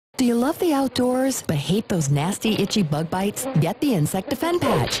Do you love the outdoors but hate those nasty, itchy bug bites? Get the Insect Defend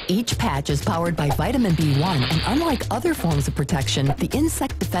Patch. Each patch is powered by vitamin B1, and unlike other forms of protection, the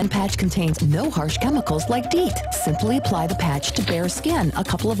Insect Defend Patch contains no harsh chemicals like DEET. Simply apply the patch to bare skin a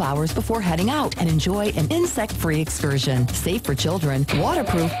couple of hours before heading out and enjoy an insect-free excursion. Safe for children,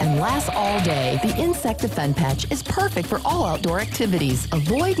 waterproof, and lasts all day. The Insect Defend Patch is perfect for all outdoor activities.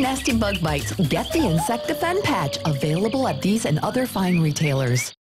 Avoid nasty bug bites. Get the Insect Defend Patch. Available at these and other fine retailers.